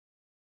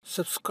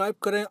Subscribe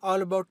करें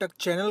all about tech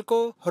channel को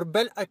और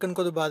बेल आइकन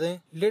को दबा दें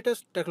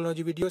लेटेस्ट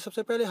टेक्नोलॉजी वीडियो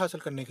सबसे पहले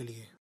हासिल करने के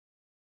लिए।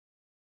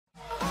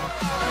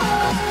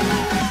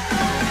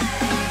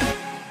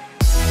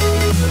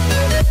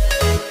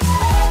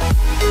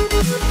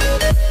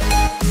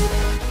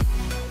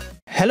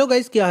 हेलो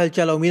गाइस, क्या हाल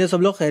चाल है। उम्मीद है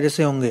सब लोग खैरियत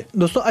से होंगे।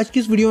 दोस्तों आज की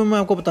इस वीडियो में मैं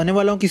आपको बताने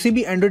वाला हूँ किसी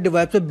भी एंड्रॉइड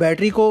डिवाइस पे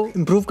बैटरी को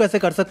इंप्रूव कैसे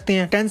कर सकते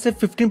हैं, 10 से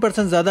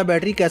 15% ज्यादा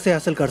बैटरी कैसे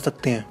हासिल कर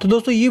सकते हैं। तो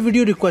दोस्तों ये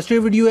वीडियो रिक्वेस्टेड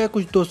वीडियो है,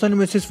 कुछ दोस्तों ने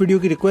मुझसे इस वीडियो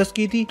की रिक्वेस्ट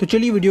की थी, तो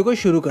चलिए वीडियो को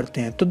शुरू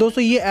करते हैं। तो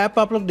दोस्तों ये ऐप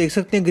आप लोग देख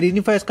सकते हैं,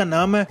 ग्रीनिफाई इसका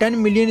नाम है। 10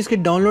 मिलियन इसकी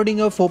डाउनलोडिंग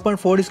है,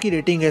 4.4 इसकी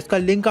रेटिंग है। इसका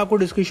लिंक आपको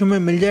डिस्क्रिप्शन में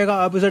मिल जाएगा,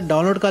 आप इसे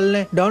डाउनलोड कर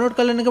लें। डाउनलोड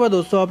कर लेने के बाद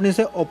दोस्तों आपने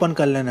इसे ओपन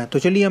कर लेना है। तो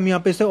चलिए हम यहाँ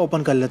पे इसे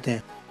ओपन कर लेते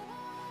हैं।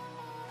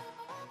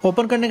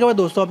 ओपन करने के बाद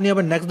दोस्तों आपने यहाँ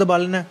पर नेक्स्ट दबा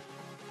लेना है।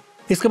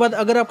 इसके बाद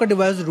अगर आपका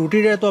डिवाइस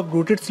रूटेड है तो आप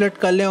रूटेड सिलेक्ट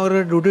कर लें, और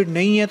अगर रूटेड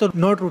नहीं है तो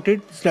नॉट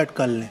रूटेड सिलेक्ट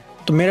कर लें।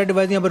 तो मेरा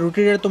डिवाइस यहाँ पर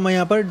रूटेड है तो मैं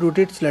यहाँ पर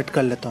रूटेड सिलेक्ट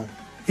कर लेता हूँ।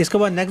 इसके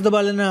बाद नेक्स्ट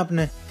दबा लेना है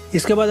आपने।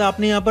 इसके बाद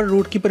आपने यहाँ पर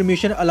रूट की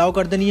परमिशन अलाउ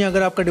कर देनी है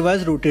अगर आपका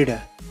डिवाइस रूटेड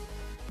है।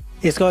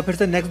 इसके बाद फिर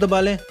से नेक्स्ट दबा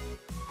लें।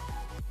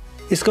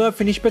 इसके बाद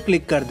फिनिश पे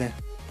क्लिक कर दें।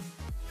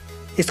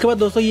 इसके बाद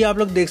दोस्तों ये आप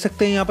लोग देख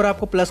सकते हैं, यहाँ पर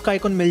आपको प्लस का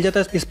आइकन मिल जाता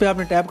है, इस पर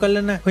आपने टैप कर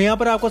लेना है। यहाँ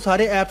पर आपको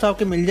सारे ऐप्स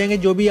आपके मिल जाएंगे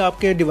जो भी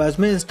आपके डिवाइस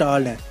में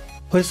इंस्टॉल्ड है।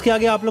 और इसके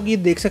आगे आप लोग ये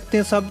देख सकते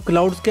हैं सब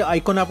क्लाउड्स के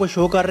आइकन आपको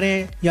शो कर रहे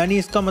हैं, यानी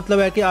इसका मतलब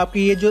है कि आपके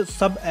ये जो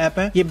सब ऐप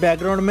हैं ये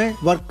बैकग्राउंड में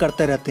वर्क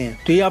करते रहते हैं।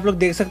 तो ये आप लोग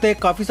देख सकते हैं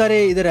काफी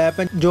सारे इधर ऐप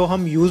हैं जो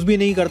हम यूज भी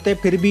नहीं करते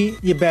फिर भी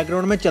ये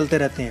बैकग्राउंड में चलते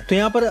रहते हैं। तो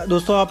यहाँ पर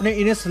दोस्तों आपने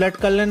इन्हें सिलेक्ट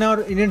कर लेना है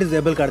और इन्हें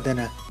डिसेबल कर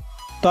देना है।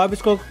 तो आप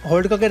इसको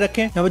होल्ड करके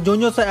रखें। यहाँ पर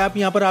जो सा ऐप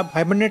यहाँ पर आप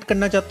हाइबरनेट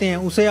करना चाहते हैं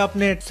उसे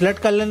आपने सिलेक्ट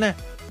कर लेना है।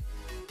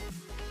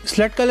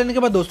 सिलेक्ट कर लेने के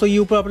बाद दोस्तों ये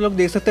ऊपर आप लोग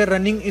देख सकते हैं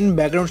रनिंग इन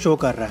बैकग्राउंड शो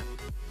कर रहा है।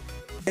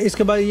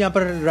 इसके बाद यहाँ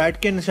पर राइट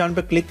के निशान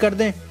पर क्लिक कर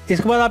दें।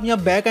 इसके बाद आप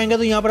यहाँ बैक आएंगे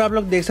तो यहाँ पर आप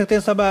लोग देख सकते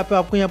हैं सब ऐप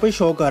आपको यहाँ पर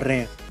शो कर रहे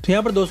हैं। तो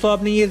यहाँ पर दोस्तों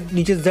आपने ये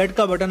नीचे Z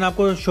का बटन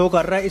आपको शो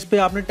कर रहा है, इस पे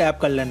आपने टैप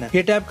कर लेना है।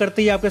 ये टैप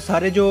करते ही आपके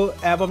सारे जो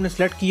ऐप आपने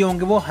सेलेक्ट किए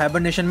होंगे वो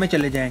हाइबरनेशन में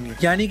चले जाएंगे,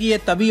 यानी कि ये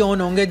तभी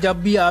ऑन होंगे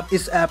जब भी आप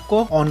इस ऐप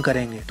को ऑन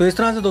करेंगे। तो इस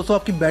तरह से दोस्तों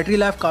आपकी बैटरी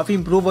लाइफ काफी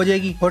इंप्रूव हो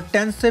जाएगी और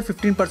 10 से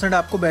 15%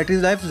 आपको बैटरी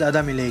लाइफ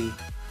ज्यादा मिलेगी।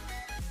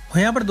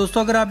 यहाँ पर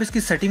दोस्तों अगर आप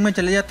इसकी सेटिंग में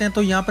चले जाते हैं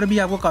तो यहाँ पर भी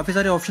आपको काफी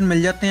सारे ऑप्शन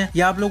मिल जाते हैं।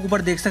 या आप लोग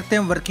ऊपर देख सकते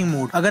हैं वर्किंग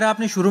मोड, अगर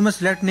आपने शुरू में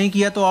सिलेक्ट नहीं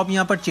किया तो आप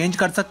यहाँ पर चेंज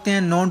कर सकते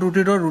हैं नॉन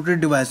रूटेड और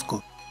रूटेड डिवाइस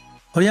को।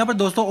 और यहाँ पर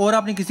दोस्तों और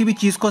आपने किसी भी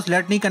चीज को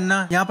सिलेक्ट नहीं करना।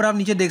 यहाँ पर आप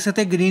नीचे देख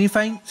सकते हैं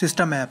ग्रीनिफाइंग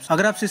सिस्टम एप्स,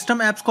 अगर आप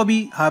सिस्टम एप्स को भी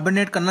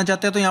हाइबरनेट करना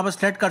चाहते हैं तो यहाँ पर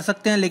सिलेक्ट कर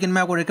सकते हैं, लेकिन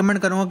मैं आपको रिकमेंड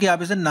करूंगा कि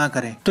आप इसे ना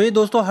करें। तो ये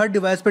दोस्तों हर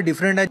डिवाइस पे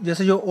डिफरेंट है,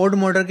 जैसे जो ओल्ड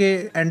मॉडल के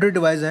एंड्रॉइड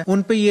डिवाइस है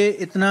उन पे ये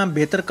इतना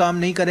बेहतर काम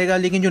नहीं करेगा,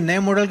 लेकिन जो नए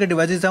मॉडल के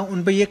डिवाइसेज है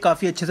उन पे ये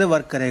काफी अच्छे से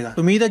वर्क करेगा।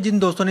 तो उम्मीद है जिन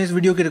दोस्तों ने इस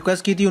वीडियो की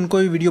रिक्वेस्ट की थी उनको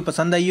भी वीडियो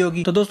पसंद आई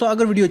होगी। तो दोस्तों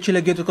अगर वीडियो अच्छी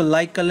लगी तो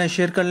लाइक कर लें,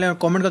 शेयर कर लें और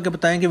कॉमेंट करके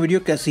बताएं कि वीडियो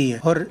कैसी है,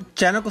 और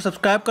चैनल को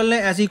सब्सक्राइब कर लें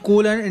ऐसी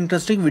कूल एंड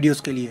इंटरेस्टिंग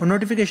वीडियोस के लिए, और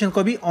नोटिफिकेशन को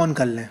भी ऑन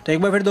कर लें। तो एक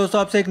बार फिर दोस्तों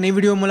आपसे एक नई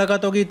वीडियो में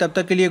मुलाकात होगी, तब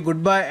तक के लिए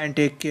good bye and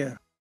take care.